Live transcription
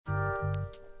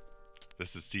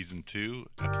This is Season 2,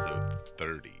 Episode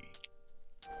 30.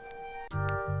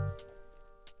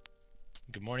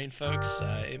 Good morning, folks.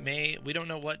 We don't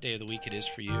know what day of the week it is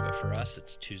for you, but for us,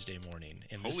 it's Tuesday morning.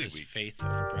 And Holy this is Week. Faith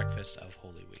Over Breakfast of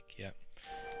Holy Week. Yep.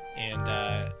 And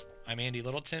I'm Andy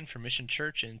Littleton from Mission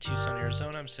Church in Tucson,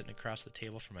 Arizona. I'm sitting across the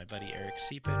table from my buddy Eric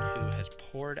Seepin, who has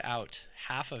poured out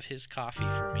half of his coffee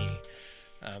for me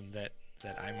that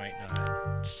I might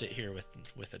not sit here with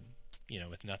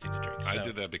nothing to drink. I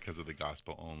did that because of the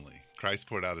gospel only. Christ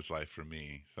poured out his life for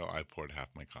me, so I poured half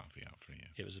my coffee out for you.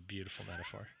 It was a beautiful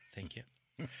metaphor. Thank you.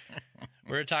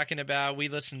 We're talking about, we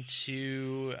talked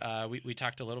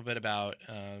a little bit about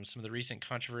some of the recent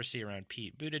controversy around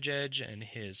Pete Buttigieg and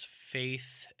his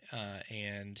faith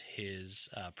and his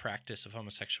practice of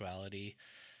homosexuality.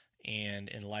 And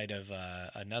in light of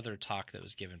another talk that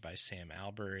was given by Sam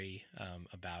Albury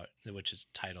which is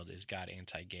titled, "Is God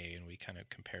Anti-Gay?" And we kind of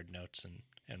compared notes and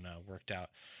worked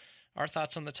out our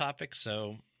thoughts on the topic.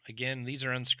 So again, these are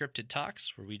unscripted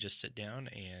talks where we just sit down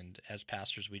and as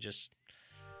pastors, we just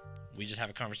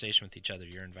have a conversation with each other.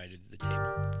 You're invited to the table,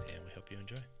 and we hope you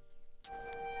enjoy.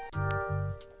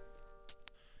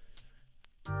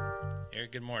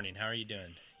 Eric, good morning. How are you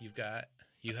doing? You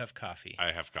have coffee.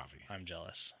 I have coffee. I'm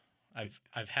jealous.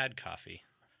 I've had coffee,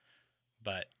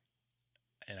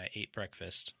 and I ate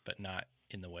breakfast, but not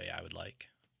in the way I would like.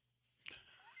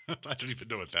 I don't even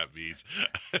know what that means.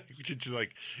 Did you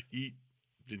eat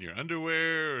in your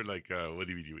underwear, or what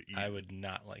do you eat? I would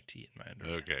not like to eat in my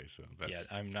underwear. Okay, so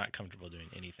I'm not comfortable doing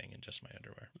anything in just my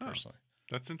underwear personally.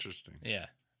 That's interesting. Yeah,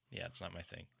 it's not my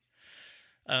thing.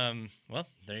 Well,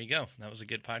 there you go. That was a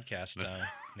good podcast.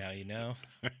 Now you know.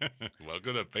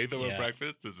 Welcome to Faith Over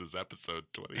Breakfast. This is episode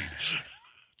 20.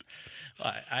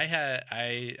 Well,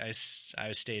 I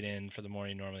stayed in for the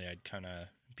morning. Normally, I'd kind of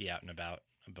be out and about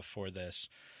before this,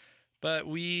 but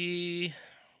we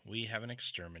have an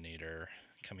exterminator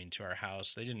coming to our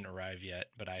house. They didn't arrive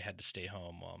yet, but I had to stay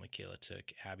home while Michaela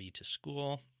took Abby to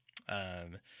school,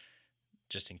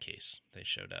 just in case they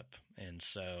showed up. And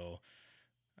so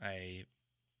I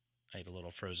ate a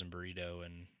little frozen burrito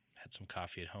and had some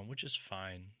coffee at home, which is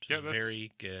fine. Just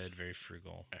very good, very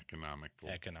frugal, economical.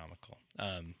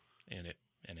 And it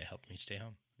helped me stay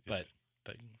home. Yes.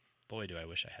 But boy, do I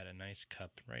wish I had a nice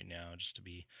cup right now just to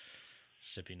be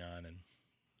sipping on. And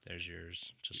there's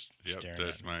yours, just staring at me.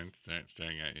 There's mine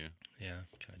staring at you. Yeah,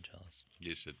 I'm kind of jealous.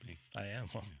 You should be. I am.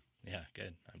 Well, yeah,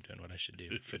 good. I'm doing what I should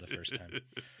do for the first time.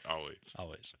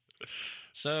 Always.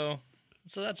 So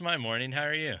that's my morning. How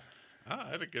are you?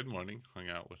 I had a good morning. Hung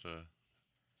out with a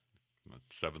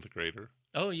 7th grader.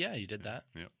 Oh, yeah, you did that?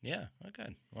 Yep. Yeah, oh,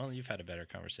 good. Well, you've had a better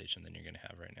conversation than you're going to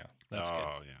have right now. That's good.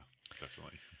 Oh, yeah,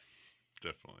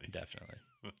 definitely.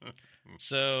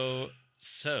 So,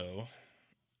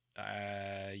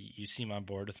 you seem on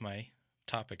board with my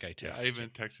topic I texted. Yeah, I even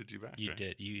texted you back. You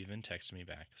did. You even texted me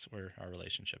back. That's where our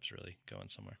relationship's really going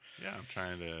somewhere. Yeah, I'm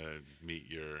trying to meet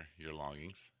your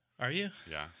longings. Are you?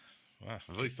 Yeah. Wow.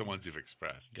 At least the ones you've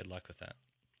expressed. Good luck with that.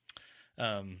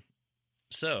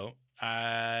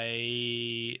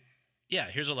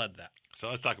 Here's what led to that.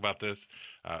 So let's talk about this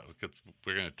because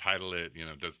we're going to title it,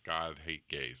 Does God Hate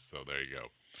Gays? So there you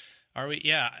go. Are we?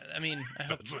 Yeah. I mean, I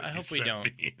hope we don't.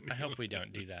 I hope we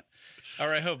don't do that.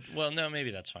 Or no, maybe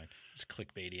that's fine. It's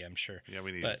clickbaity, I'm sure. Yeah,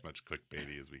 we need as much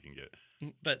clickbaity as we can get.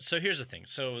 But so here's the thing.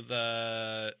 So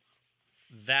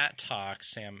that talk,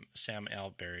 Sam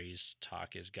Albury's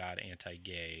talk, "Is God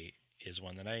Anti-Gay?" is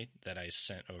one that I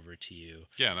sent over to you.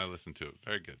 Yeah, and I listened to it.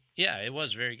 Very good. Yeah, it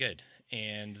was very good.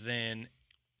 And then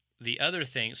the other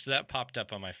thing, so that popped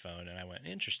up on my phone, and I went,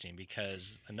 interesting,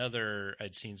 because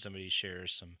I'd seen somebody share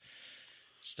some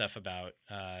stuff about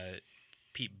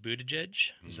Pete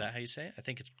Buttigieg. Is that how you say it? I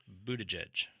think it's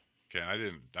Buttigieg. Okay, I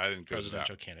didn't go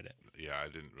presidential candidate. Yeah, I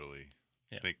didn't really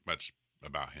think much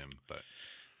about him, but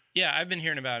yeah, I've been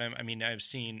hearing about him. I mean, I've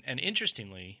seen, and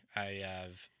interestingly, I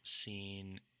have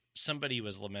seen somebody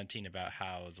was lamenting about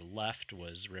how the left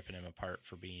was ripping him apart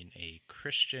for being a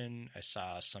Christian. I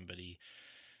saw somebody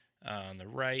on the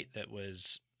right that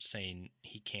was saying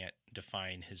he can't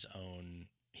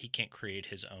create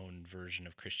his own version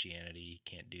of Christianity. He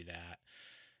can't do that.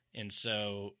 And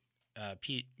so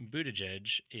Pete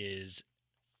Buttigieg is,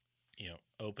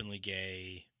 openly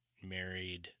gay,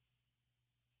 married,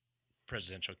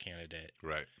 presidential candidate,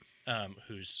 right?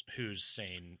 Who's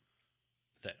saying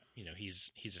that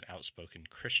he's an outspoken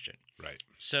Christian, right?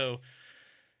 So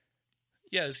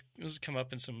yeah, this has come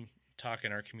up in some talk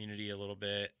in our community a little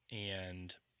bit,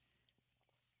 and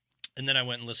then I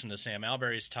went and listened to Sam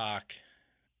Albury's talk,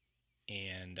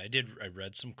 and I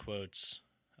read some quotes,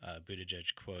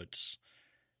 Buttigieg quotes.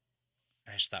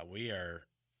 I just thought we are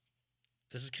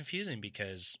this is confusing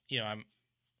because,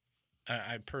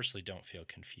 I personally don't feel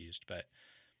confused, but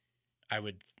I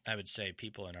would say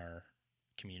people in our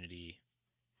community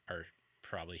are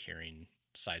probably hearing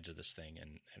sides of this thing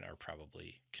and are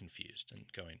probably confused and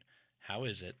going, how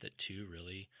is it that two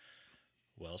really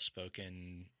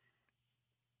well-spoken,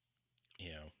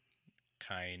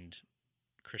 kind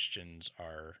Christians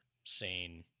are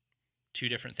saying two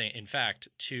different things? In fact,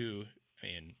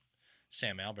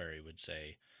 Sam Alberry would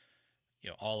say,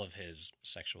 all of his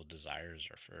sexual desires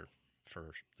are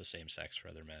for the same sex, for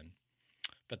other men,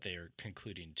 but they are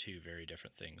concluding two very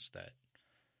different things that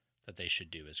they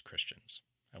should do as Christians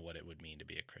and what it would mean to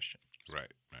be a Christian.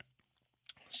 Right.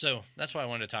 So that's why I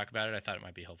wanted to talk about it. I thought it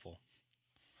might be helpful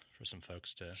for some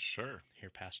folks to hear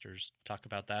pastors talk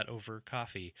about that over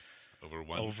coffee. Over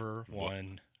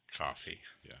one coffee.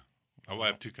 Yeah. Oh, I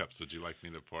have 2 cups. Would you like me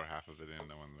to pour half of it in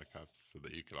one of the cups so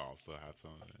that you could also have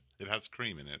some of it? It has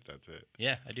cream in it. That's it.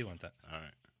 Yeah, I do want that. All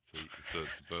right. So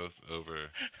it's both over.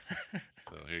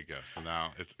 So here you go. So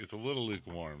now it's a little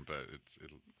lukewarm, but it's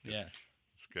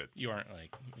good. You aren't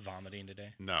vomiting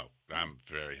today? No, I'm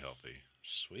very healthy.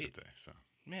 Sweet. Today, so.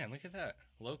 Man, look at that.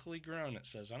 Locally grown, it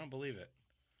says. I don't believe it.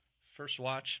 First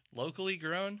watch. Locally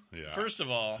grown? Yeah. First of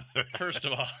all.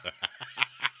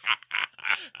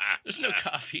 There's no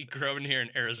coffee grown here in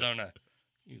Arizona.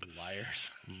 You liars.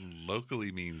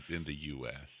 Locally means in the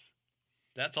U.S.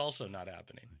 That's also not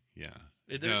happening. Yeah.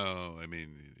 No, I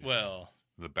mean,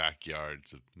 the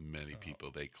backyards of many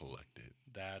people, they collect it.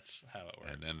 That's how it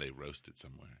works. And then they roast it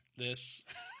somewhere. This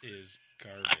is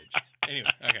garbage.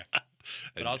 Anyway, okay.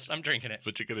 But I'm drinking it.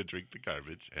 But you're going to drink the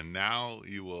garbage, and now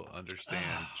you will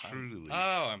understand truly.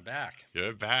 I'm back.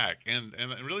 You're back. And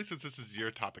really, since this is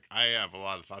your topic, I have a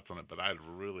lot of thoughts on it, but I'd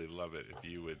really love it if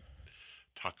you would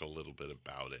talk a little bit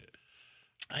about it.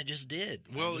 I just did.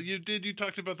 Well, you did. You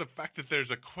talked about the fact that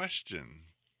there's a question.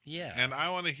 Yeah. And I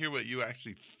want to hear what you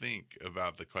actually think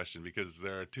about the question, because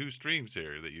there are 2 streams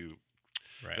here that you...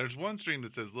 Right. There's one stream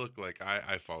that says, look,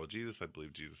 I follow Jesus. I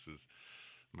believe Jesus is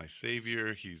my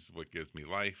Savior. He's what gives me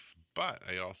life. But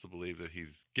I also believe that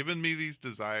he's given me these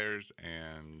desires.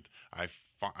 And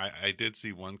I did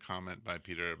see one comment by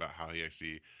Peter about how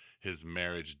his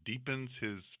marriage deepens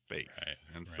his faith. Right.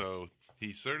 And so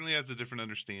he certainly has a different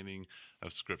understanding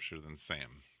of Scripture than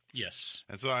Sam. Yes.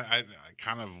 And so I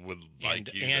kind of would like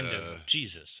of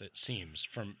Jesus, it seems.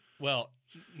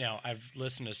 Now I've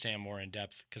listened to Sam more in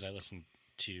depth because I listened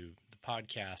to the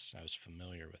podcast and I was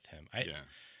familiar with him. I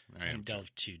didn't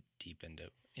delve too deep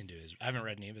into his... I haven't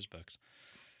read any of his books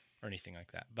or anything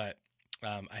like that. But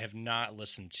I have not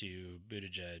listened to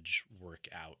Buttigieg work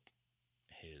out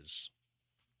his...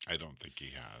 I don't think he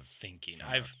has thinking.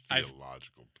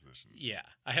 Theological position. Yeah.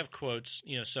 I have quotes,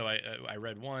 so I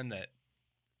read one that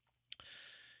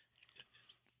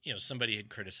somebody had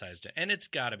criticized it, and it's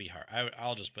got to be hard.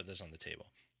 I'll just put this on the table.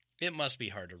 It must be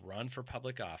hard to run for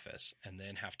public office and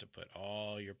then have to put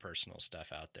all your personal stuff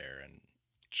out there, and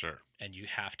sure, and you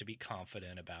have to be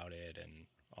confident about it and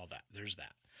all that. There's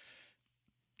that.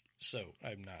 So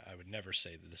I would never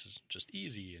say that this is just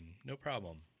easy and no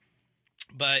problem.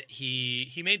 But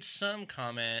he made some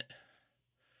comment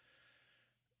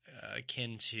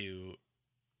akin to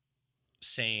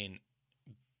saying,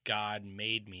 God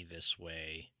made me this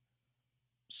way,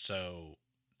 so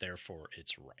therefore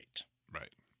it's right. Right.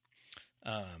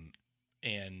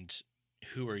 And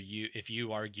who are you? If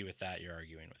you argue with that, you're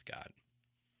arguing with God.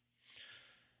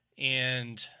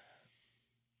 And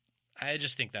I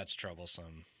just think that's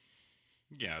troublesome.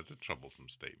 Yeah, it's a troublesome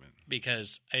statement.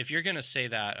 Because if you're going to say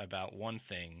that about one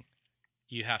thing,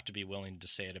 you have to be willing to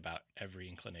say it about every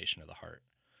inclination of the heart.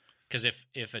 Because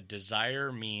if a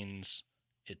desire means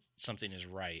something is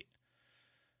right,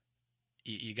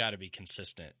 you got to be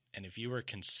consistent. And if you were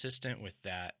consistent with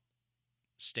that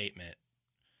statement,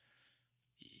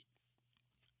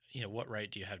 what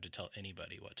right do you have to tell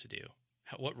anybody what to do?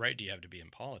 What right do you have to be in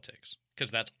politics?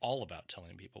 Because that's all about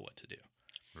telling people what to do.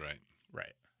 Right.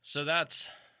 Right. So that's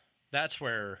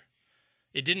where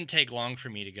it didn't take long for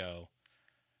me to go,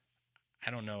 I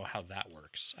don't know how that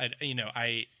works.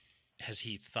 Has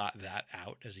he thought that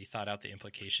out? Has he thought out the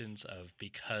implications of,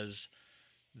 because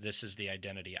this is the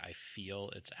identity I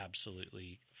feel, it's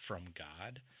absolutely from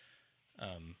God?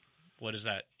 What is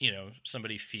that?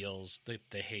 Somebody feels that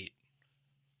they hate,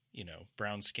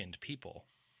 brown-skinned people.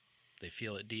 They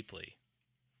feel it deeply.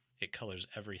 It colors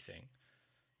everything.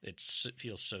 It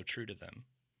feels so true to them.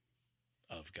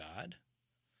 Of God?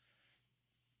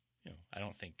 I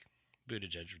don't think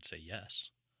Buttigieg would say yes.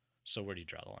 So where do you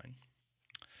draw the line?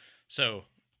 So,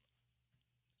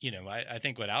 I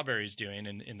think what Alberry's doing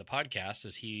in the podcast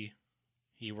is he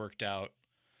worked out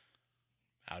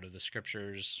out of the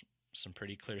scriptures, some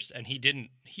pretty clear, and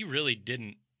he really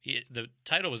didn't. The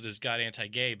title was "Is God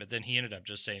Anti-Gay?" But then he ended up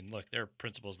just saying, "Look, there are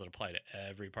principles that apply to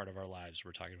every part of our lives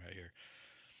we're talking about here."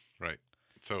 Right.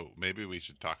 So maybe we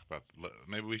should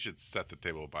set the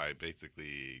table by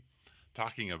basically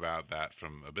talking about that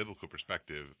from a biblical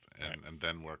perspective, and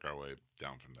then work our way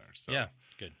down from there. So yeah,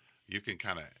 good. You can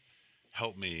kind of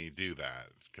help me do that,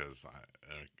 because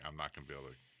I'm not going to be able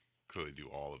to clearly do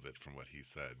all of it from what he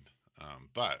said.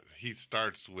 But he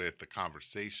starts with the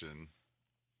conversation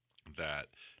that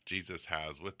Jesus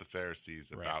has with the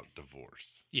Pharisees about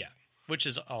divorce. Yeah, which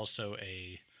is also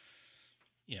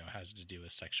has to do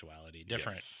with sexuality.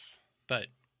 Different, but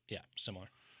yeah, similar.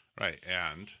 Right,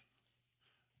 and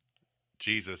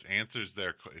Jesus answers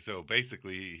so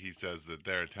basically he says that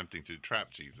they're attempting to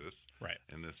trap Jesus. Right.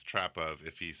 In this trap of,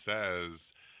 if he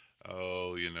says,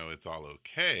 oh, it's all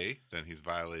okay, then he's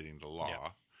violating the law.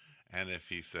 Yeah. And if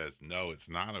he says, no, it's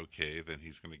not okay, then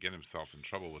he's going to get himself in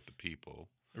trouble with the people.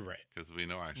 Right. Because we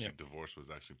know divorce was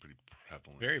actually pretty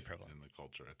prevalent. Very prevalent. In the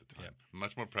culture at the time. Yep.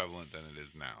 Much more prevalent than it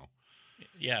is now.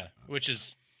 Yeah, which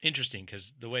is interesting,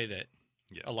 because the way that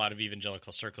a lot of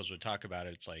evangelical circles would talk about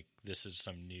it, it's like this is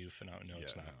some new phenomenon. No,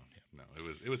 it's not. No,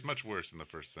 it was much worse in the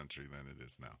first century than it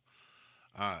is now.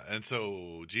 And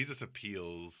so Jesus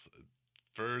appeals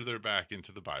further back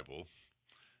into the Bible,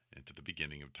 into the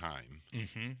beginning of time,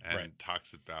 and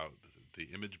talks about the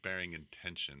image-bearing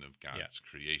intention of God's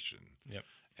creation,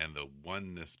 and the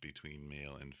oneness between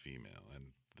male and female, and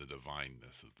the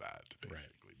divineness of that.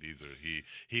 Basically, these are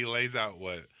he lays out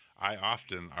what I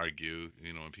often argue.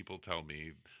 When people tell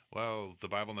me, "Well, the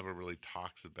Bible never really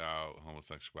talks about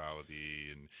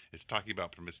homosexuality, and it's talking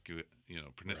about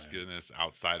promiscuous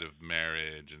outside of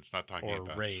marriage, and it's not talking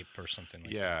about rape or something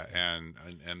like that." Yeah,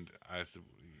 and I said,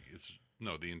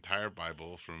 the entire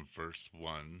Bible from verse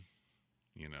 1,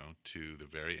 to the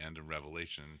very end of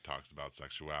Revelation talks about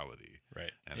sexuality.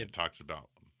 Right. And it talks about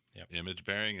image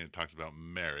bearing, and it talks about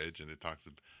marriage, and it talks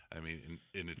about,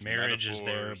 in its marriage metaphors. Is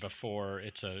there before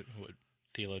it's what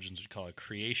theologians would call a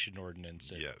creation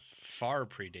ordinance. It far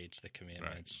predates the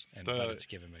commandments, but it's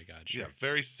given by God. Sure. Yeah,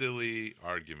 very silly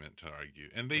argument to argue.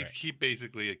 And he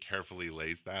basically carefully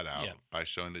lays that out by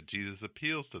showing that Jesus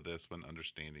appeals to this when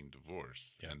understanding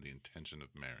divorce and the intention of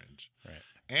marriage. Right.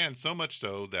 And so much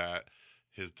so that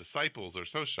his disciples are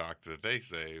so shocked that they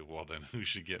say, well, then who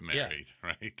should get married,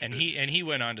 right? And he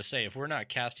went on to say, if we're not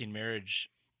casting marriage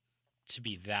to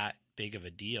be that big of a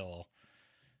deal,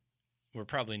 we're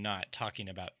probably not talking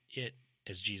about it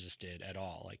as Jesus did at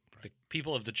all. Like, the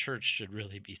people of the church should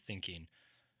really be thinking,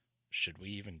 should we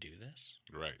even do this?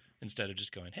 Right. Instead of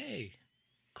just going, hey,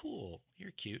 cool,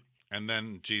 you're cute. And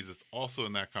then Jesus also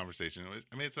in that conversation,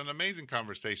 it's an amazing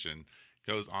conversation,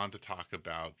 goes on to talk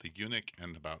about the eunuch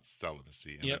and about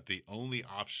celibacy, and that the only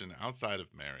option outside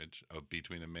of marriage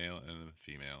between a male and a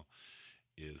female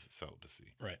is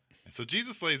celibacy. Right. And so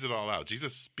Jesus lays it all out.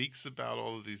 Jesus speaks about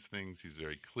all of these things. He's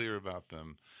very clear about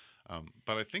them.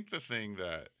 But I think the thing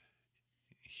that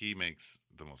he makes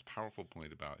the most powerful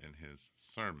point about in his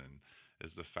sermon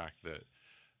is the fact that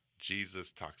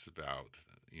Jesus talks about,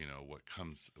 what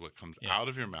comes out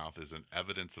of your mouth is an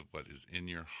evidence of what is in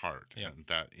your heart. And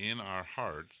that in our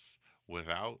hearts,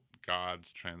 without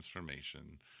God's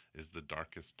transformation, is the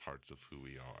darkest parts of who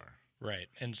we are. Right.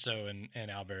 And so, and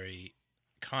Albury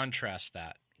contrasts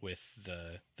that with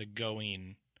the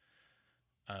going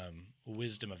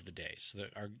wisdom of the day. So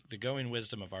the going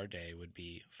wisdom of our day would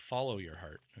be follow your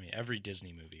heart. Every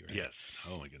Disney movie, right? Yes.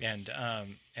 Oh my goodness.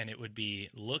 And it would be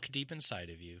look deep inside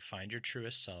of you, find your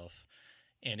truest self,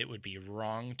 and it would be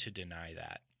wrong to deny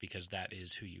that, because that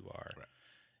is who you are. Right.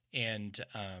 And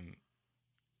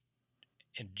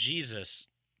Jesus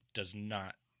does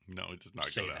not. No, it does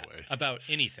not go that way about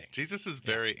anything. Jesus is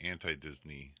very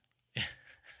anti-Disney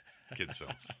kids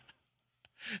films.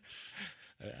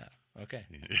 Okay.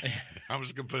 I'm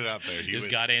just gonna put it out there. Is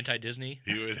God anti-Disney?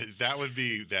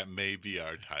 That may be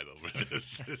our title for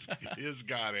this. Is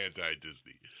God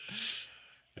anti-Disney?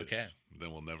 Okay.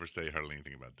 Then we'll never say hardly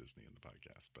anything about Disney in the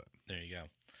podcast. But there you go.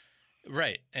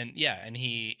 Right, and and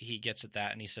he gets at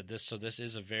that, and he said this. So this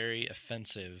is a very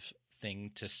offensive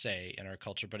thing to say in our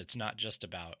culture, but it's not just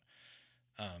about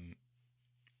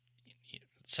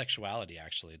sexuality.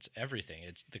 Actually, it's everything.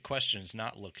 It's the question is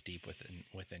not look deep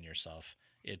within yourself.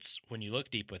 It's when you look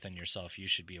deep within yourself, you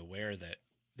should be aware that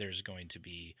there's going to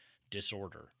be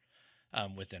disorder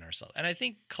within ourselves. And I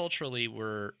think culturally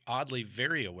we're oddly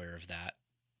very aware of that.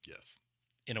 Yes.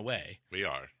 In a way. We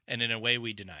are. And in a way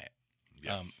we deny it.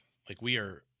 Yes. Like we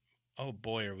are, oh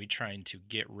boy, are we trying to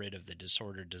get rid of the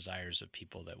disordered desires of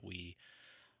people that we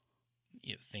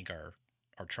think are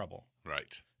our trouble.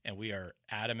 Right. And we are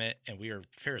adamant and we are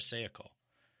pharisaical.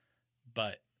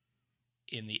 But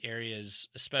in the areas,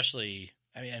 especially,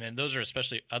 and those are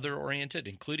especially other-oriented,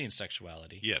 including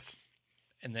sexuality. Yes.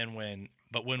 And then when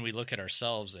we look at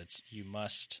ourselves, it's you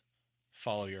must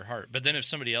follow your heart. But then if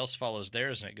somebody else follows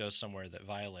theirs and it goes somewhere that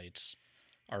violates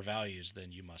our values,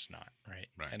 then you must not, right?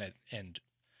 Right. And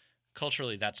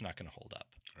culturally, that's not going to hold up.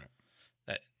 Right.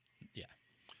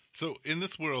 So in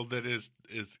this world that is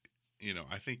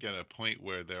I think at a point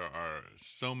where there are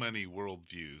so many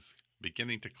worldviews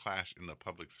beginning to clash in the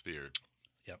public sphere.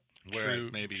 Yep.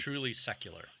 Whereas maybe truly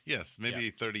secular. Yes,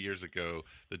 maybe 30 years ago,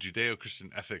 the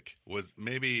Judeo-Christian ethic was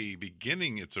maybe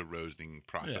beginning its eroding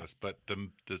process, but the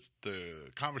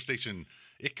conversation,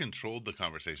 it controlled the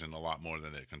conversation a lot more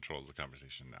than it controls the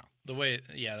conversation now. The way,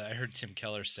 I heard Tim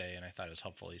Keller say, and I thought it was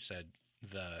helpful. He said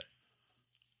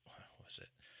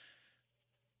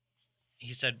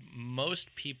He said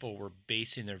most people were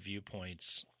basing their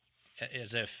viewpoints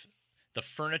as if the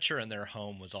furniture in their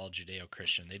home was all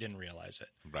Judeo-Christian. They didn't realize it.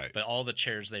 Right. But all the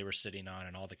chairs they were sitting on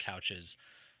and all the couches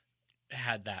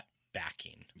had that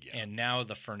backing. Yeah. And now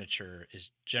the furniture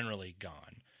is generally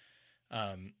gone.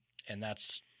 And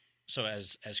that's so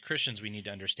as Christians, we need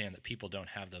to understand that people don't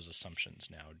have those assumptions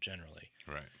now generally.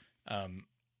 Right.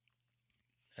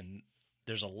 And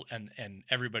there's and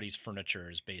everybody's furniture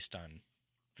is based on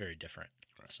very different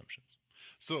assumptions.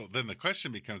 So then the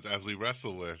question becomes, as we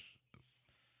wrestle with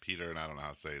Peter, and I don't know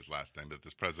how to say his last name, but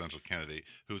this presidential candidate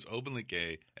who's openly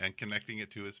gay and connecting it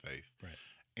to his faith. Right.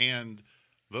 And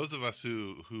those of us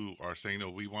who are saying, no,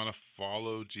 we want to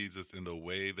follow Jesus in the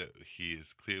way that he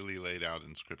is clearly laid out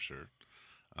in Scripture,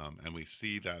 and we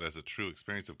see that as a true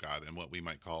experience of God and what we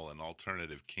might call an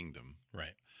alternative kingdom.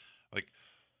 Right. Like,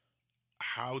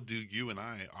 how do you and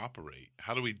I operate?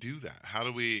 How do we do that? How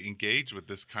do we engage with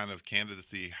this kind of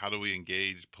candidacy? How do we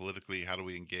engage politically? How do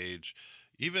we engage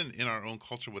even in our own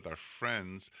culture with our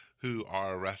friends who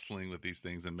are wrestling with these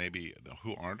things and maybe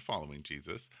who aren't following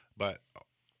Jesus, but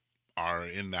are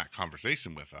in that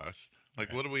conversation with us? Like,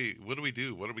 right. What do we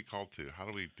do? What are we called to? How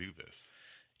do we do this?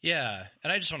 Yeah,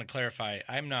 and I just want to clarify,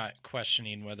 I'm not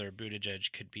questioning whether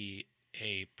Buttigieg could be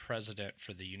a president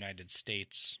for the United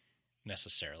States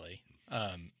necessarily.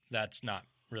 That's not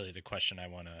really the question I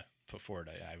want to put forward.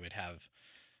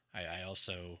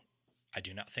 I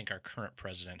do not think our current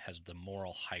president has the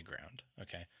moral high ground.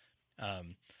 Okay.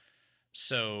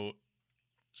 So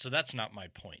that's not my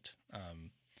point.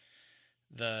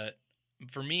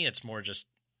 For me, it's more just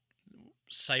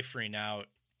siphoning out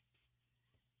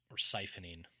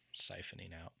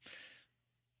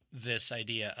this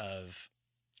idea of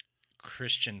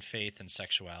Christian faith and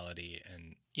sexuality,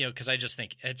 and because I just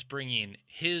think it's bringing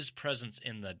his presence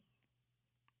in the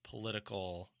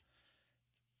political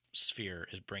sphere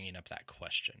is bringing up that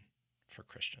question for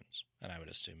Christians, and I would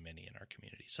assume many in our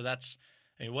community. So that's,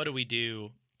 what do we do?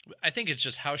 I think it's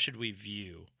just how should we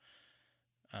view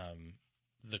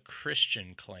the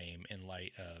Christian claim in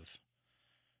light of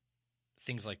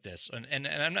things like this? And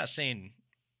I'm not saying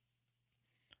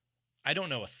I don't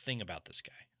know a thing about this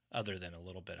guy other than a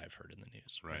little bit I've heard in the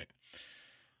news. Right.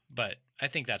 But I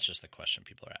think that's just the question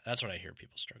people are at. That's what I hear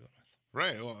people struggling with.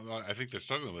 Right. Well, I think they're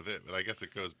struggling with it, but I guess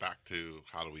it goes back to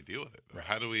how do we deal with it? Right.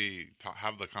 How do we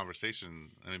have the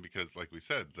conversation? Because like we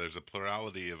said, there's a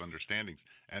plurality of understandings.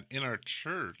 And in our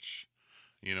church,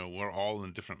 we're all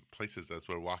in different places as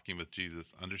we're walking with Jesus,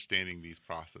 understanding these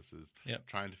processes, yep.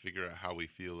 Trying to figure out how we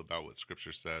feel about what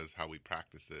Scripture says, how we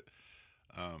practice it.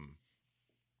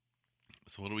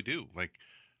 So what do we do? Like,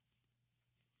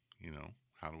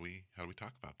 how do we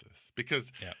talk about this?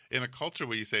 Because in a culture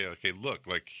where you say, okay, look,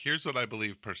 like, here's what I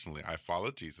believe personally. I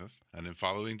follow Jesus, and in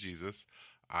following Jesus,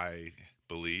 I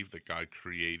believe that God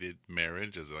created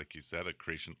marriage as, like you said, a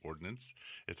creation ordinance.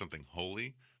 It's something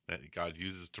holy that God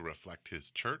uses to reflect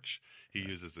his church. He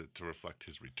uses it to reflect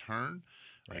his return.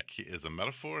 Like, as a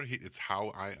metaphor, it's how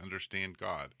I understand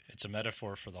God. It's a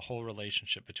metaphor for the whole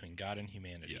relationship between God and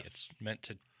humanity. Yes. It's meant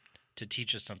to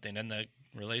teach us something, and the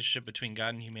relationship between God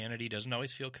and humanity doesn't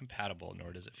always feel compatible,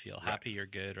 nor does it feel happy or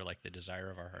good or like the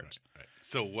desire of our hearts. Right.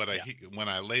 So when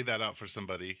I lay that out for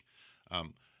somebody,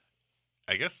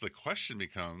 I guess the question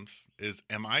becomes is,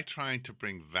 am I trying to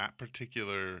bring that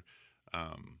particular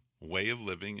way of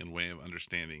living and way of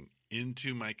understanding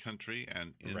into my country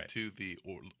and into the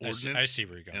ordinance I see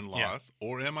where you're going. And laws,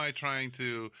 or am I trying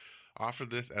to offer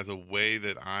this as a way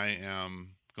that I am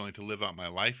going to live out my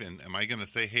life? And am I going to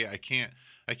say, hey, I can't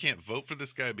vote for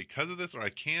this guy because of this, or I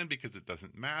can because it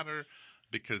doesn't matter,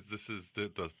 because this is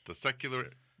the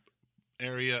secular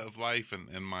area of life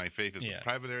and my faith is a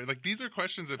private area? Like, these are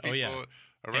questions that people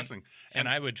wrestling. And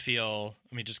I would feel,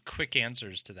 just quick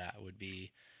answers to that would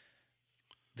be,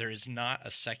 there is not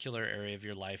a secular area of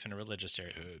your life and a religious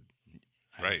area. Good.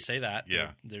 I would say that.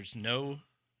 Yeah. There's no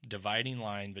dividing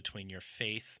line between your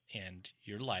faith and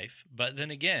your life. But then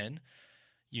again,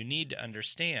 you need to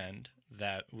understand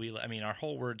that our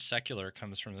whole word secular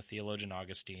comes from the theologian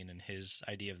Augustine and his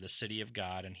idea of the city of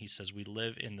God. And he says we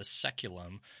live in the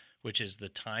seculum, which is the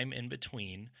time in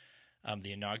between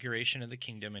the inauguration of the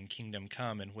kingdom and kingdom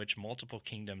come, in which multiple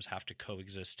kingdoms have to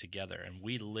coexist together. And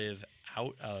we live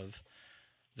out of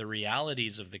the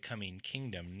realities of the coming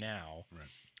kingdom now. Right.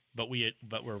 But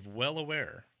we're well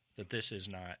aware that this is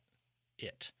not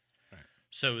it. Right.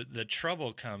 So the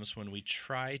trouble comes when we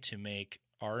try to make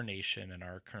our nation and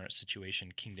our current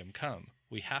situation kingdom come.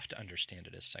 We have to understand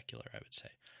it as secular, I would say.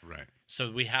 Right.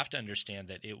 So we have to understand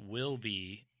that it will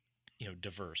be,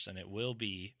 diverse, and it will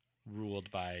be ruled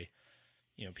by,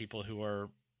 people who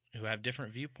have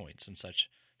different viewpoints and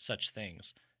such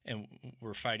things. And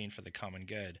we're fighting for the common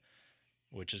good,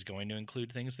 which is going to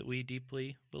include things that we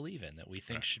deeply believe in, that we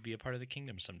think should be a part of the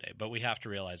kingdom someday. But we have to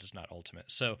realize it's not ultimate.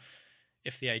 So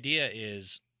if the idea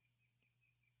is,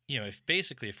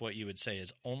 if what you would say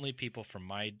is only people from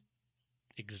my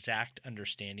exact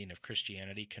understanding of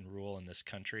Christianity can rule in this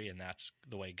country and that's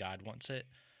the way God wants it,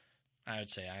 I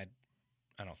would say I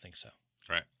don't think so.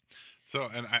 Right. So,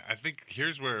 and I think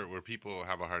here's where people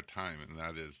have a hard time, and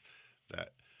that is that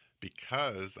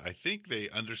because I think they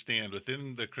understand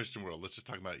within the Christian world, let's just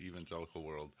talk about evangelical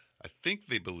world, I think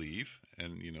they believe,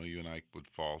 and you and I would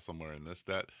fall somewhere in this,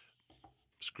 that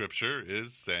Scripture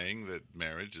is saying that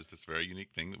marriage is this very unique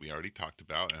thing that we already talked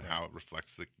about and how it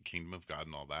reflects the kingdom of God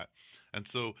and all that. And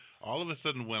so all of a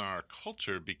sudden when our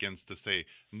culture begins to say,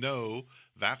 no,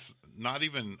 that's not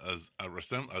even a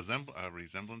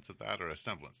resemblance of that, or a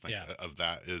semblance of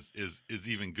that is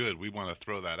even good. We want to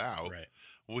throw that out. Right.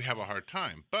 We have a hard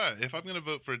time. But if I'm going to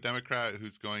vote for a Democrat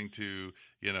who's going to,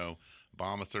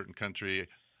 bomb a certain country,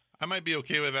 I might be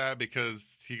okay with that because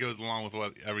he goes along with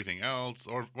everything else,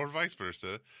 or vice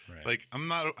versa. Right. Like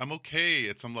I'm okay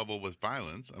at some level with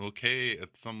violence. I'm okay at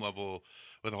some level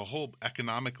with a whole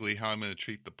economically how I'm going to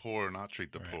treat the poor or not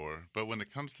treat the poor. But when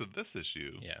it comes to this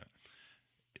issue,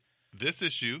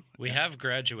 we have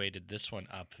graduated this one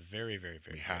up very, very,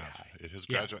 very, very high. It has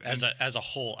graduated as a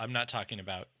whole. I'm not talking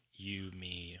about you,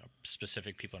 me,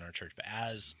 specific people in our church, but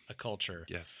as a culture,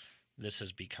 yes, this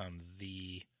has become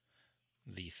the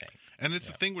thing. And it's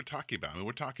the thing we're talking about.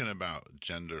 We're talking about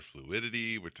gender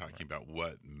fluidity. We're talking about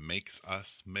what makes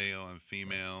us male and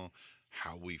female,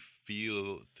 how we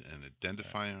feel and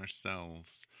identify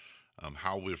ourselves,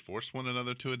 how we force one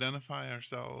another to identify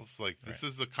ourselves. Like, this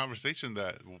is a conversation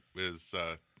that is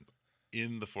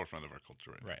in the forefront of our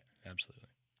culture right now. Right, absolutely.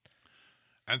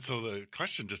 And so the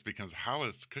question just becomes, how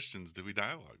as Christians do we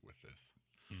dialogue with this?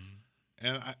 Mm-hmm.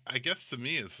 And I guess to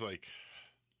me it's like,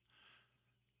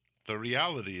 the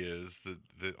reality is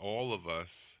that all of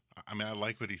us, I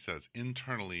like what he says,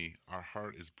 internally our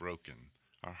heart is broken.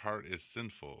 Our heart is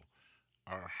sinful.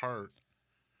 Our heart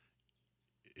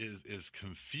is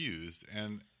confused.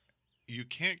 And you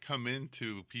can't come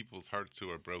into people's hearts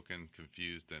who are broken,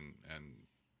 confused, and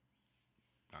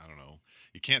I don't know.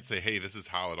 You can't say, hey, this is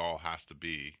how it all has to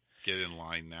be. Get in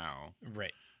line now.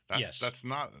 Right. That's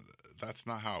not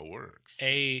how it works.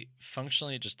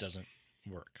 Functionally, it just doesn't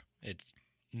work. It's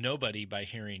nobody, by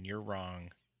hearing you're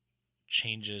wrong,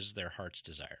 changes their heart's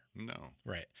desire. No.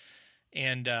 Right.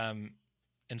 And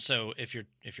so if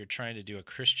you're trying to do a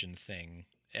Christian thing,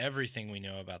 everything we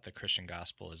know about the Christian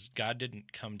gospel is God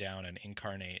didn't come down and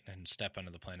incarnate and step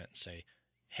onto the planet and say,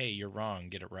 hey, you're wrong,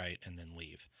 get it right, and then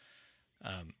leave.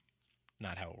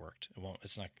 Not how it worked.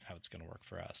 It's not how it's going to work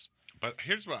for us. But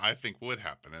here's what I think would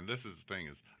happen, and this is the thing,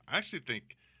 is I actually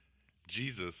think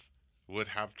Jesus would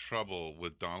have trouble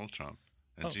with Donald Trump.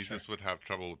 And Jesus would have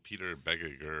trouble with Peter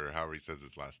Buttigieg, or however he says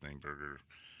his last name,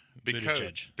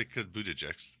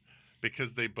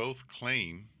 because they both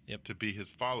claim to be his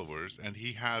followers, and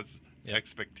he has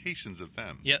expectations of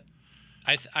them. Yep.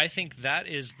 I think that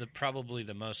is probably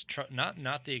the most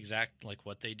not the exact like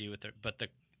what they do with it, but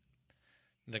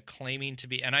the claiming to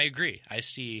be. And I agree. I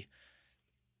see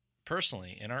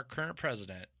personally in our current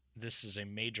president, this is a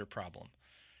major problem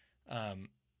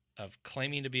of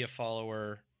claiming to be a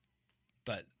follower.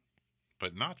 But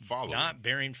not following. Not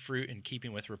bearing fruit in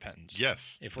keeping with repentance.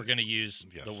 Yes. If we're going to use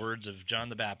the words of John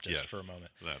the Baptist for a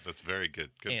moment. That's very good.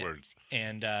 Good words.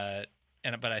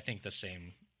 But I think the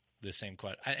same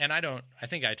quote. I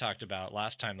think I talked about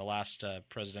last time, the last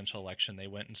presidential election, they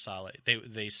went and saw it.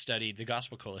 They studied, the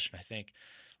Gospel Coalition, I think,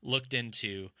 looked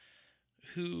into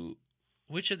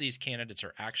which of these candidates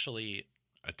are actually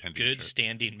attending good church.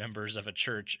 standing members of a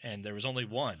church, and there was only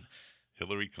one.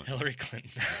 Hillary Clinton. Hillary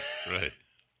Clinton. Right.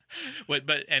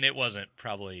 But it wasn't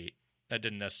probably, that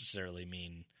didn't necessarily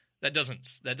mean, that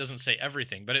doesn't say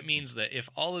everything, but it means that if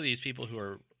all of these people who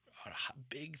are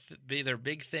their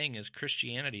big thing is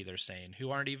Christianity, they're saying,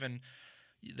 who aren't even,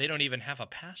 they don't even have a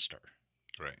pastor.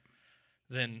 Right.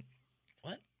 Then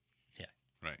what? Yeah.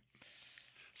 Right.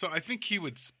 So I think he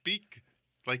would speak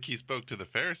like he spoke to the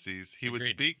Pharisees. He would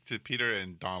speak to Peter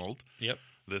and Donald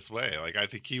this way. Like, I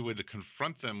think he would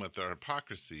confront them with their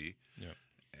hypocrisy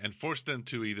and force them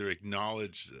to either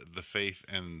acknowledge the faith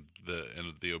and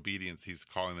the obedience he's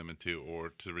calling them into,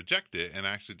 or to reject it and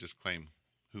actually just claim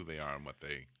who they are and what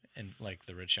they... And like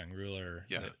the rich young ruler,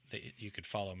 you could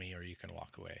follow me or you can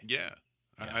walk away. Yeah.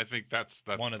 I think that's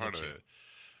one part of the two. it.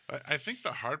 I think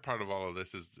the hard part of all of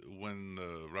this is when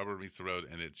the rubber meets the road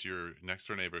and it's your next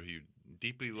door neighbor who you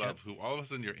deeply love, who all of a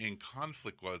sudden you're in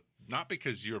conflict with, not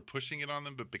because you're pushing it on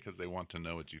them, but because they want to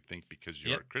know what you think because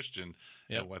you're a Christian.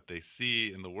 And what they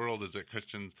see in the world is that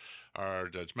Christians are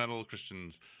judgmental.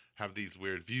 Christians have these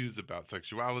weird views about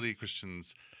sexuality.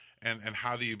 Christians, and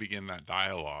how do you begin that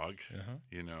dialogue?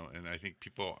 You know, and I think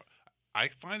I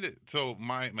find it, so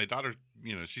my daughter,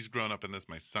 you know, she's grown up in this.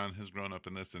 My son has grown up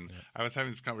in this. And I was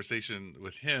having this conversation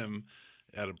with him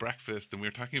at a breakfast, and we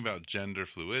were talking about gender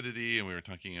fluidity, and we were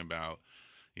talking about,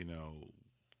 you know,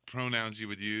 pronouns you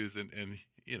would use. And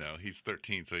you know, he's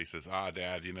 13, so he says,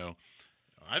 Dad, you know,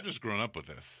 I've just grown up with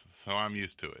this, so I'm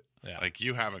used to it. Yeah. Like,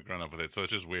 you haven't grown up with it, so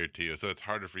it's just weird to you. So it's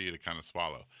harder for you to kind of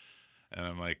swallow. And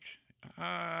I'm like,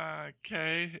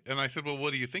 okay. And I said, well,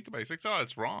 what do you think about it? He's like, oh,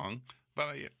 it's wrong.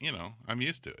 But you know, I'm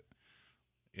used to it,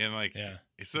 and like,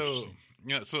 so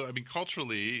you know, so I mean,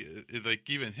 culturally, like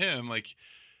even him, like,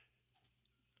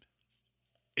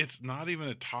 it's not even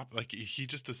a top. Like he's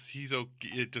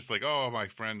just like, oh, my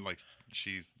friend, like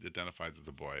she identifies as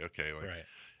a boy. Okay, like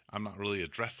I'm not really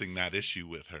addressing that issue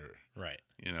with her. Right.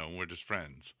 You know, we're just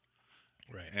friends.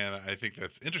 Right. And I think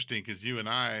that's interesting because you and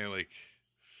I like,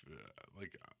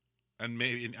 and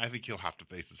maybe I think he'll have to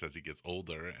face this as he gets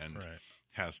older and.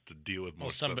 Has to deal with more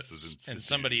substance. And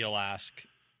somebody will ask,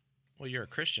 well, you're a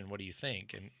Christian, what do you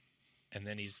think? And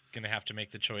then he's going to have to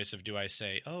make the choice of, do I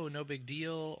say, oh, no big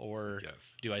deal? Or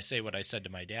do I say what I said to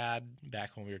my dad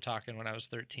back when we were talking when I was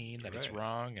 13, that it's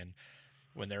wrong? And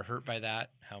when they're hurt by that,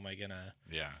 how am I going to...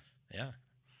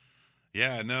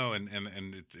 Yeah, no, and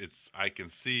it's I can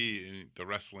see the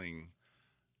wrestling,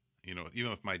 you know,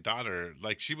 even with my daughter,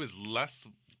 like she was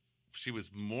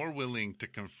more willing to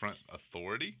confront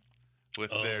authority with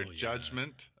their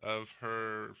judgment of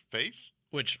her faith.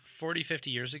 Which 40, 50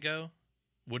 years ago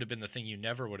would have been the thing you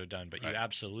never would have done, but you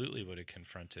absolutely would have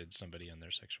confronted somebody on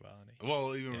their sexuality.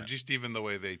 Well, even the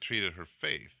way they treated her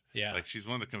faith. Yeah. Like she's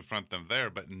willing to confront them there,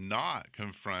 but not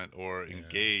confront or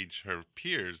engage her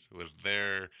peers with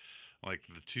their, like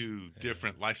the two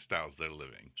different lifestyles they're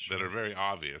living that are very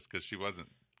obvious because she wasn't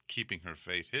keeping her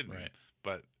faith hidden. Right.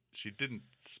 But she didn't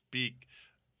speak.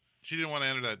 She didn't want to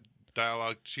enter that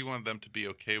dialogue. She wanted them to be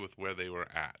okay with where they were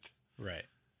at. Right.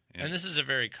 And this is a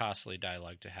very costly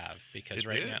dialogue to have because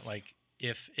now, like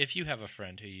if you have a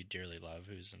friend who you dearly love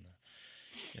who's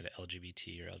in the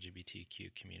LGBT or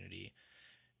LGBTQ community,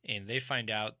 and they find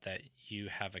out that you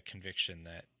have a conviction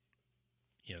that,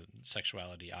 you know,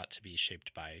 sexuality ought to be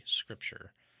shaped by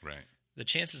Scripture, right? The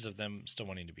chances of them still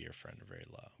wanting to be your friend are very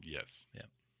low. Yes. Yeah.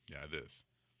 Yeah, it is.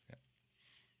 Yeah.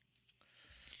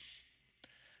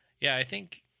 Yeah, I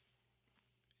think.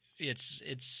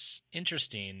 It's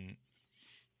interesting,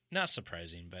 not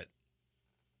surprising, but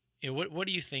you know, what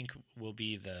do you think will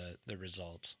be the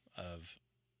result of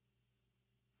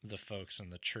the folks in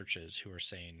the churches who are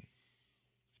saying,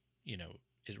 you know,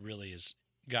 it really is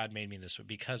God made me this way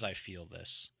because I feel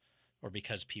this, or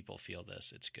because people feel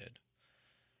this, it's good.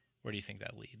 Where do you think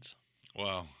that leads?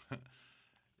 Well,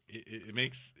 it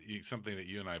makes something that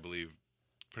you and I believe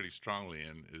pretty strongly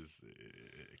in is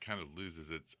it kind of loses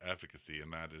its efficacy,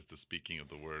 and that is the speaking of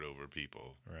the word over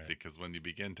people. Right. Because when you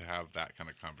begin to have that kind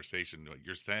of conversation, what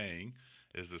you're saying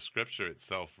is the Scripture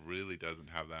itself really doesn't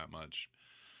have much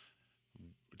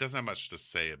to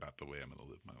say about the way I'm going to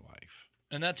live my life.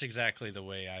 And that's exactly the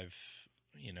way I've,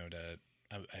 you know,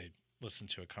 I listened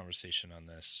to a conversation on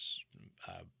this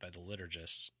by the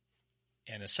liturgists,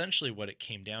 and essentially what it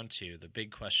came down to, the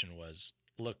big question was,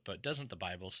 look, but doesn't the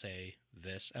Bible say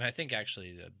this? And I think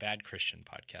actually the Bad Christian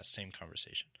podcast, same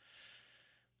conversation,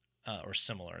 or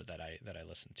similar that I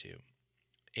listened to.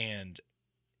 And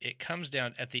it comes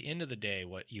down, at the end of the day,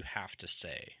 what you have to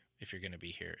say, if you're going to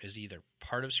be here, is either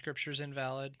part of Scripture is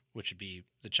invalid, which would be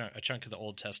a chunk of the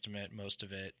Old Testament, most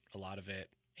of it, a lot of it,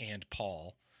 and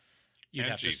Paul, you'd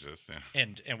and have Jesus, to, yeah.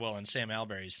 And Sam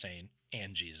Alberry's saying,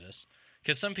 and Jesus.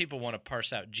 Because some people want to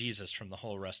parse out Jesus from the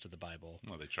whole rest of the Bible.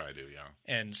 Well, they try to, yeah.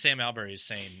 And Sam Alberry's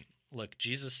saying, look,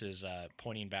 Jesus is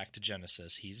pointing back to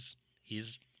Genesis.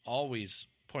 He's always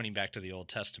pointing back to the Old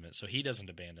Testament, so he doesn't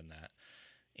abandon that.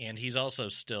 And he's also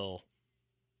still,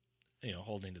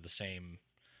 holding to the same,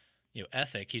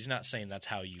 ethic. He's not saying that's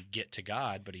how you get to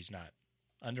God, but he's not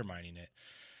undermining it.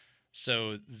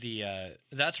 So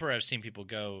that's where I've seen people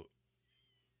go.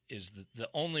 Is the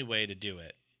only way to do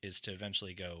it is to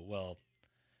eventually go, well,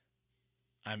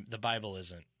 the Bible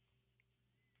isn't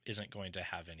going to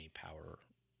have any power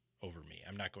over me.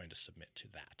 I'm not going to submit to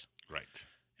that. Right.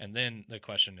 And then the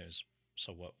question is,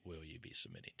 so what will you be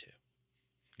submitting to?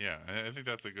 Yeah, I think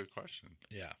that's a good question.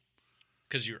 Yeah.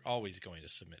 Because you're always going to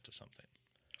submit to something.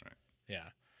 Right. Yeah.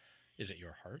 Is it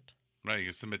your heart? Right. You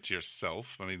can submit to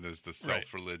yourself. I mean, there's the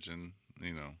self-religion, I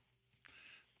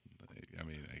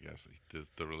mean, I guess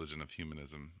the religion of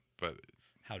humanism, but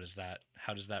how does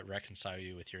that reconcile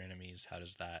you with your enemies? How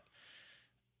does that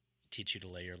teach you to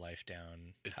lay your life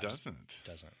down? It doesn't.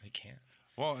 It can't.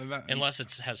 Well, unless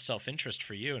it has self-interest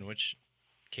for you, in which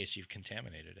case you've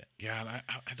contaminated it. Yeah, and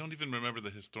I don't even remember the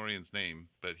historian's name,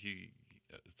 but he's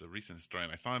a recent historian.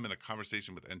 I saw him in a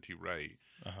conversation with N.T. Wright.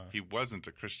 Uh-huh. He wasn't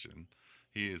a Christian.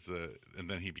 He is and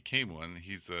then he became one.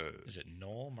 Is it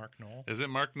Knoll? Mark Knoll? Is it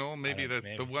Mark Knoll? Maybe that's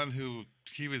the one who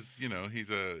he was. He's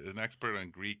an expert on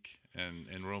Greek and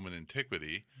Roman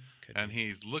antiquity, and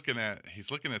he's looking at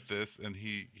this, and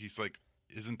he's like,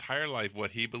 his entire life,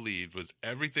 what he believed was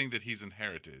everything that he's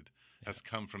inherited has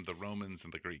come from the Romans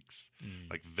and the Greeks.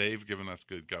 Like, they've given us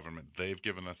good government. They've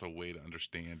given us a way to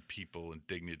understand people and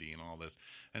dignity and all this.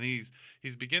 And he's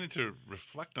beginning to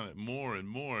reflect on it more and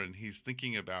more, and he's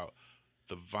thinking about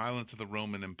the violence of the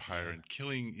Roman Empire and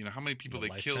killing, how many people they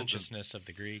killed. The licentiousness of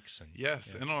the Greeks.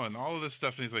 And all of this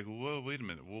stuff. And he's like, whoa, wait a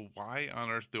minute. Well, why on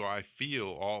earth do I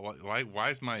feel why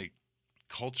is my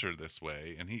culture this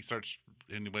way? And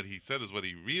what he said is what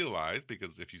he realized,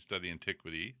 because if you study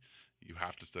antiquity, you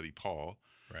have to study Paul.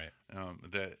 Right.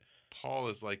 That Paul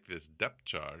is like this depth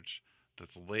charge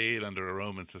that's laid under a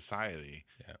Roman society,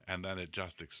 and then it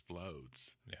just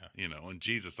explodes. Yeah. And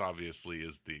Jesus obviously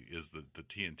is the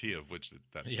TNT of which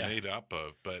that's made up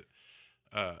of. But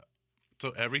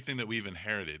so everything that we've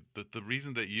inherited, the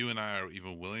reason that you and I are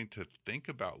even willing to think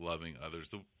about loving others,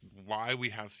 why we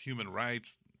have human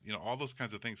rights, all those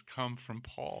kinds of things come from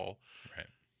Paul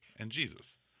and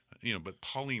Jesus. But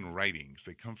Pauline writings,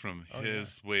 they come from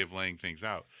his way of laying things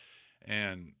out.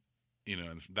 And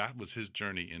and that was his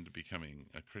journey into becoming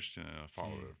a Christian and a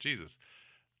follower of Jesus.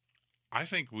 I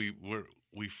think we've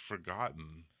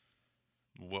forgotten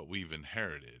what we've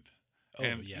inherited. Oh,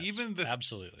 and yes,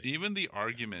 absolutely. Even the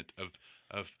argument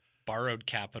of borrowed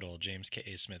capital, James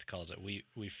K.A. Smith calls it.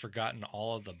 We've forgotten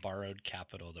all of the borrowed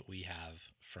capital that we have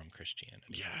from Christianity.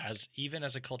 Yeah. Even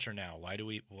as a culture now, why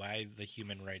the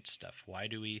human rights stuff? Why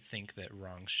do we think that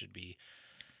wrongs should be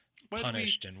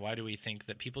punished, and why do we think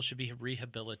that people should be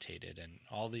rehabilitated, and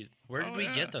all these? Where did we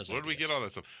get those? Where did we get all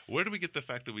that stuff? Where do we get the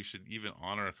fact that we should even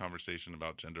honor a conversation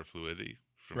about gender fluidity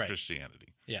from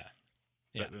Christianity? Yeah,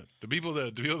 yeah. The people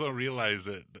don't realize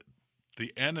that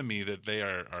the enemy that they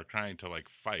are trying to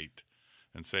fight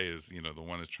and say is the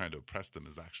one who's trying to oppress them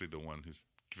is actually the one who's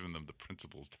given them the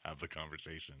principles to have the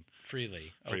conversation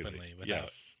freely, openly, without.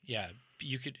 Yes. Yeah,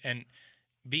 you could, and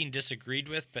being disagreed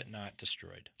with but not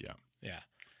destroyed. Yeah, yeah.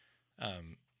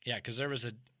 Because there was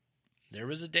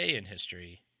a day in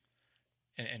history,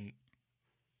 and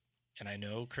I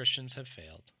know Christians have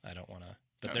failed. I don't want to,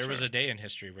 but there was a day in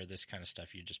history where this kind of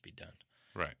stuff, you'd just be done.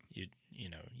 Right.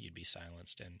 You'd be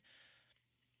silenced,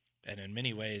 and in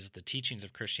many ways, the teachings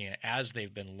of Christianity, as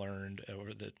they've been learned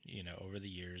over the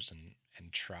years and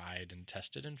tried and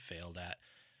tested and failed at,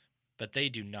 but they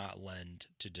do not lend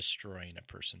to destroying a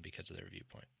person because of their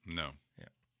viewpoint. No. Yeah.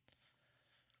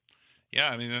 Yeah,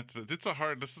 I mean,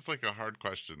 this is like a hard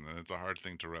question, and it's a hard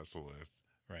thing to wrestle with.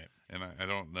 Right. And I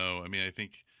don't know. I mean, I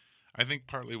think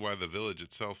partly why the Village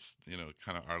itself,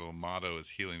 kind of our little motto is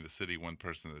healing the city one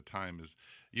person at a time, is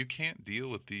you can't deal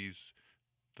with the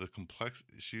complex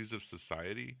issues of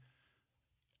society.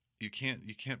 You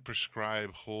can't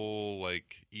prescribe whole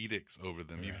edicts over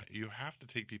them. Right. You have to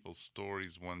take people's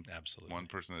stories one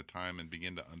person at a time and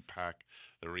begin to unpack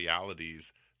the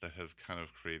realities that have kind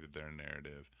of created their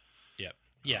narrative. Yep.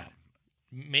 Yeah.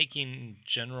 Making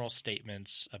general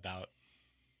statements about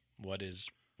what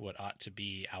ought to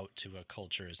be out to a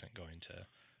culture isn't going to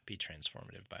be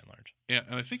transformative by and large. Yeah,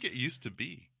 and I think it used to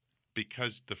be,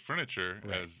 because the furniture,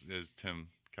 as Tim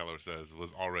Keller says,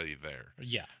 was already there.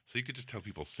 Yeah. So you could just tell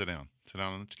people, sit down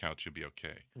on the couch, you'll be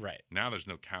okay. Right. Now there's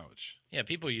no couch. Yeah,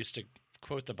 people used to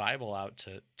quote the Bible out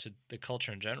to the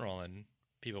culture in general, and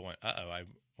people went, I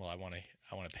want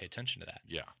to pay attention to that.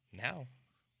 Yeah. Now,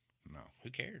 no. Who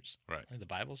cares? Right. Like the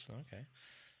Bible's okay.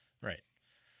 Right.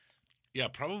 Yeah,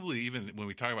 probably even when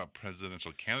we talk about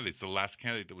presidential candidates, the last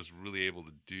candidate that was really able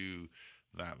to do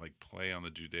that, like play on the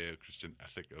Judeo-Christian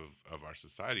ethic of our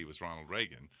society, was Ronald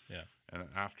Reagan. Yeah. And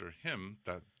after him,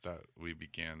 that we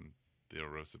began the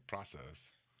erosive process.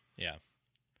 Yeah.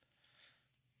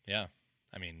 Yeah.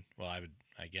 I mean, well,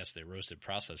 I guess the erosive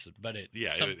process, but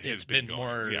it's been going,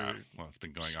 more it's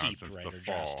been going steep, on since right, the or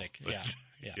fall. drastic. Yeah.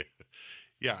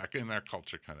 Yeah, and our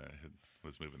culture kind of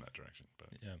was moving that direction. But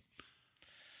yeah.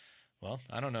 Well,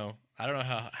 I don't know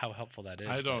how helpful that is.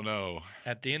 I don't know.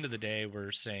 At the end of the day,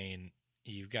 we're saying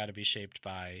you've got to be shaped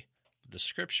by the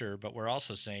Scripture, but we're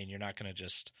also saying you're not going to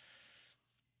just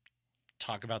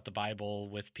talk about the Bible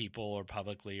with people or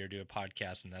publicly or do a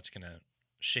podcast, and that's going to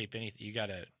shape anything. You got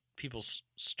to people's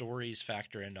stories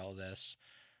factor into all this.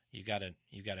 You got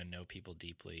to know people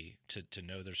deeply to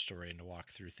know their story and to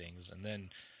walk through things, and then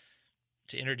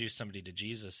to introduce somebody to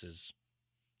Jesus is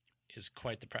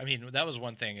quite the. I mean, that was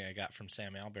one thing I got from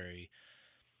Sam Alberry.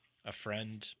 A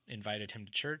friend invited him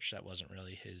to church. That wasn't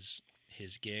really his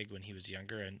gig when he was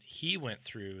younger, and he went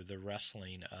through the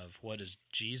wrestling of what does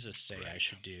Jesus say I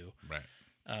should do.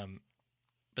 Right.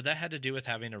 But that had to do with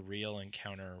having a real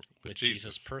encounter with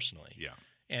Jesus personally. Yeah.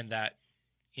 And that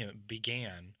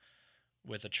began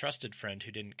with a trusted friend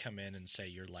who didn't come in and say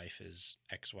your life is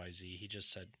XYZ. He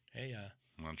just said, "Hey,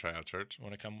 want to try out church?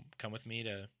 Want to come with me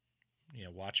to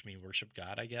watch me worship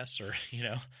God, I guess, or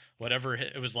whatever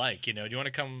it was like. Do you want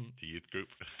to come to youth group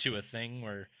to a thing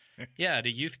where to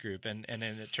youth group?" And then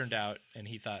it turned out, and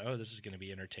he thought, oh, this is going to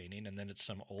be entertaining, and then it's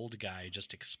some old guy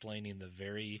just explaining the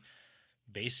very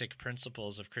basic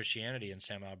principles of Christianity, and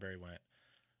Sam Alberry went,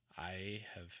 I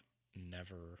have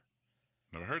never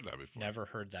heard that before. Never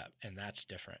heard that, and that's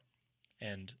different.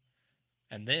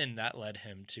 And then that led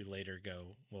him to later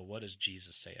go, well, what does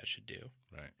Jesus say I should do?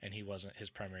 Right. And his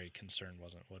primary concern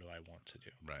wasn't what do I want to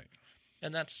do? Right.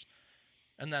 And that's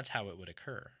how it would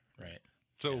occur, right?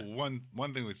 So one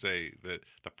thing we say that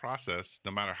the process,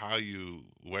 no matter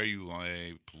where you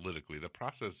lie politically, the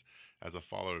process as a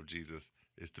follower of Jesus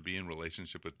is to be in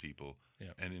relationship with people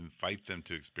and invite them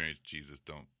to experience Jesus.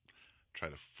 Don't try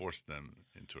to force them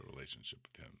into a relationship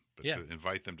with him, but to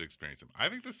invite them to experience him. I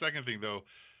think the second thing, though,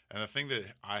 and the thing that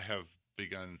I have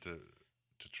begun to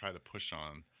try to push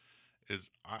on is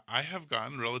I have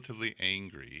gotten relatively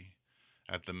angry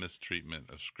at the mistreatment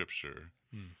of Scripture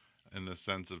in the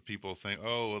sense of people saying,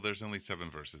 oh, well, there's only 7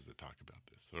 verses that talk about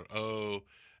this, or,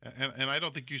 and I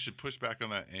don't think you should push back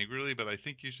on that angrily, but I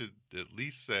think you should at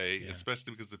least say,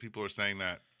 especially because the people are saying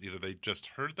that either they just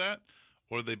heard that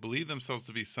or they believe themselves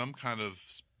to be some kind of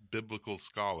biblical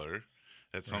scholar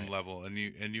at some level, and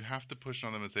you have to push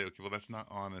on them and say, okay, well, that's not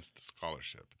honest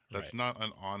scholarship. That's not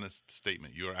an honest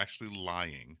statement. You are actually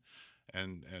lying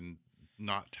and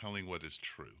not telling what is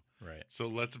true. Right. So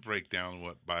let's break down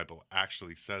what Bible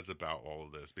actually says about all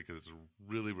of this, because it's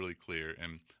really, really clear.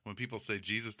 And when people say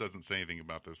Jesus doesn't say anything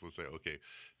about this, let's say, okay,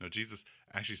 no, Jesus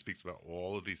actually speaks about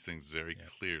all of these things very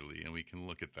clearly, and we can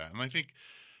look at that. And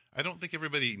I don't think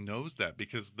everybody knows that,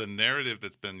 because the narrative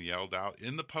that's been yelled out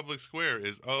in the public square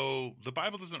is, oh, the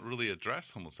Bible doesn't really address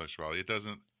homosexuality. It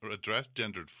doesn't address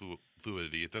gendered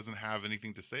fluidity. It doesn't have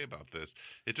anything to say about this.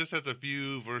 It just has a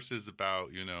few verses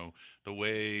about, the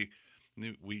way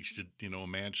we should, a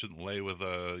man shouldn't lay with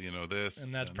this.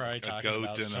 And that's probably talking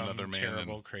about some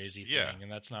terrible, crazy thing.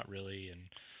 And that's not really.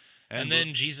 And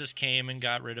then Jesus came and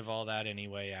got rid of all that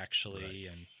anyway, actually,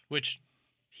 and which...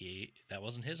 that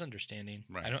wasn't his understanding.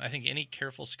 Right. I think any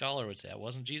careful scholar would say that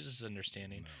wasn't Jesus'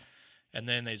 understanding. No. And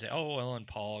then they say, oh, well, and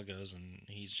Paul goes and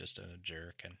he's just a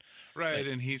jerk. And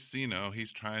and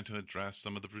he's trying to address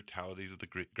some of the brutalities of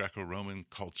the Greco-Roman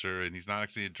culture, and he's not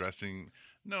actually addressing,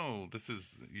 this is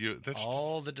that's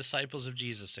all the disciples of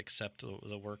Jesus accept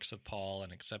the works of Paul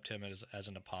and accept him as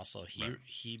an apostle.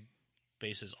 He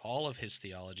bases all of his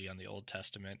theology on the Old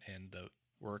Testament and the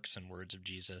works and words of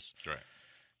Jesus. Right.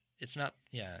 It's not,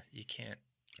 you can't.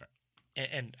 Right.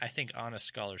 And I think honest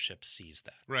scholarship sees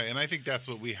that. Right, and I think that's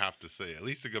what we have to say, at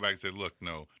least to go back and say, look,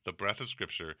 no, the breadth of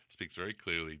Scripture speaks very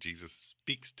clearly. Jesus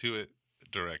speaks to it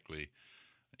directly.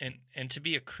 And to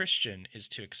be a Christian is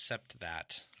to accept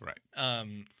that. Right.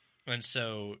 And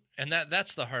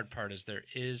that's the hard part, is there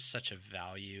is such a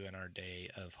value in our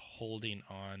day of holding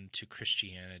on to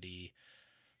Christianity.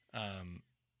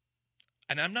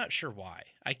 and I'm not sure why.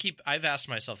 I've asked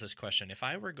myself this question. If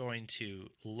I were going to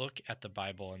look at the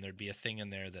Bible and there'd be a thing in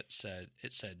there that said,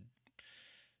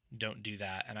 don't do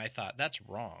that, and I thought, that's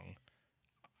wrong,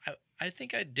 I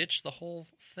think I'd ditch the whole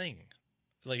thing.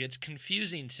 Like, it's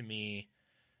confusing to me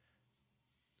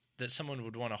that someone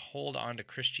would want to hold on to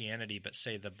Christianity but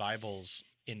say the Bible's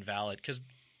invalid, because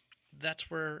that's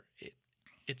where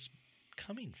it's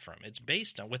coming from. It's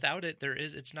based on. Without it,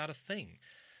 it's not a thing.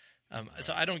 Right.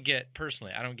 So I don't get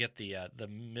the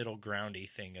middle groundy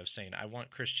thing of saying I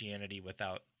want Christianity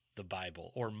without the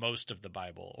Bible or most of the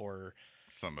Bible or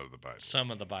some of the Bible.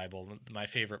 Some of the Bible, my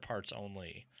favorite parts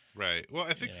only. Right. Well,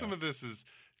 I think some of this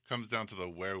comes down to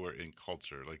where we're in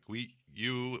culture. Like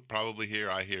you probably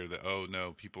I hear that, oh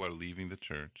no, people are leaving the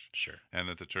church. Sure. And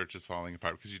that the church is falling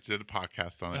apart because you did a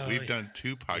podcast on it. We've done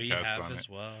 2 podcasts on it. as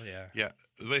well, yeah. Yeah.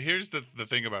 But here's the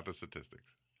thing about the statistics.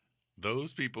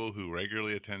 Those people who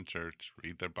regularly attend church,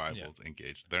 read their Bibles,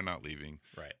 engage, they're not leaving.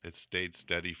 Right. It's stayed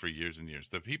steady for years and years.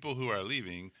 The people who are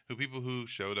leaving, people who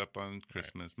showed up on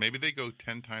Christmas, maybe they go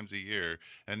 10 times a year,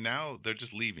 and now they're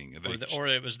just leaving. Or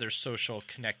it was their social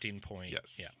connecting point.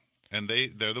 Yes. Yeah. And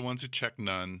they're the ones who check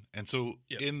none. And so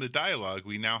in the dialogue,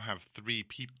 we now have three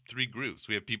groups.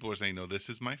 We have people who are saying, no, this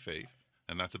is my faith,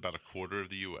 and that's about a quarter of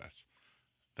the U.S.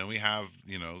 Then we have,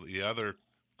 the other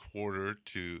quarter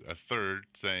to a third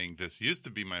saying this used to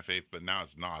be my faith, but now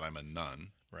it's not. I'm a nun.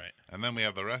 Right. And then we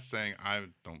have the rest saying I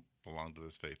don't belong to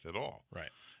this faith at all.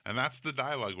 Right. And that's the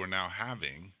dialogue we're now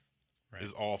having. Right.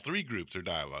 Is all 3 groups are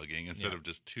dialoguing instead of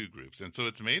just 2 groups. And so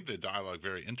it's made the dialogue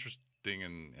very interesting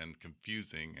and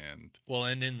confusing. And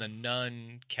in the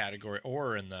nun category,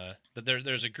 or in but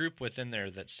there's a group within there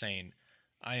that's saying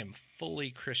I am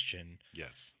fully Christian.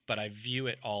 Yes. But I view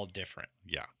it all different.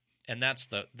 Yeah. And that's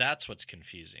what's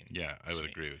confusing. Yeah, I would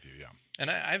agree with you, yeah. And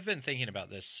I've been thinking about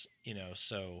this,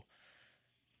 so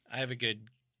I have a good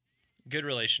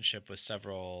relationship with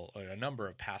a number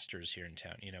of pastors here in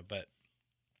town, but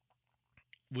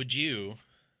would you,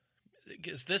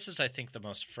 because this is, I think, the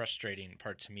most frustrating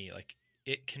part to me, like,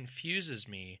 it confuses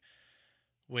me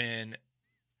when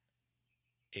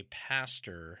a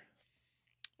pastor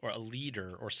or a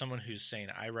leader or someone who's saying,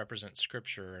 I represent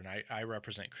Scripture and I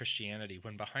represent Christianity,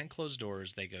 when behind closed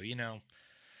doors they go,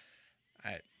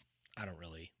 I don't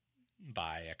really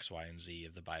buy X, Y, and Z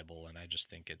of the Bible, and I just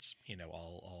think it's,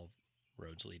 all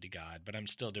roads lead to God, but I'm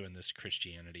still doing this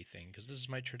Christianity thing because this is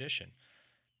my tradition.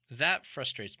 That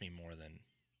frustrates me more than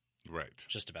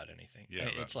just about anything. Yeah,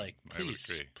 it's like,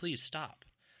 please stop.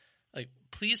 Like,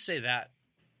 please say that.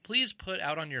 Please put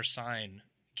out on your sign,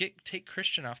 take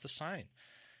Christian off the sign.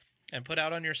 And put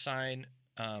out on your sign,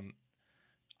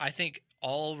 I think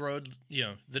all roads,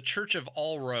 the church of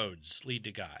all roads lead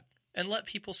to God. And let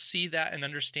people see that and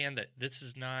understand that this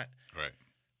is not,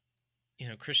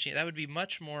 Christian. That would be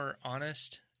much more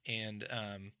honest and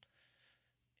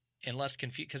less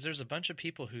confused, because there's a bunch of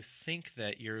people who think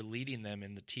that you're leading them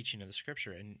in the teaching of the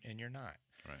Scripture, and you're not.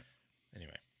 Right.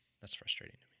 Anyway, that's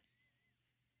frustrating to me.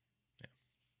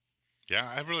 Yeah,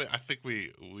 I think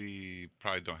we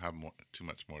probably don't have too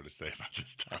much more to say about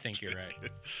this topic. I think you're right.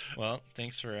 Well,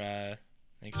 thanks for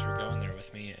going there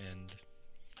with me, and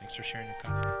thanks for sharing your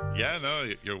coffee. Yeah,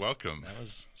 no, you're welcome. That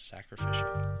was sacrificial.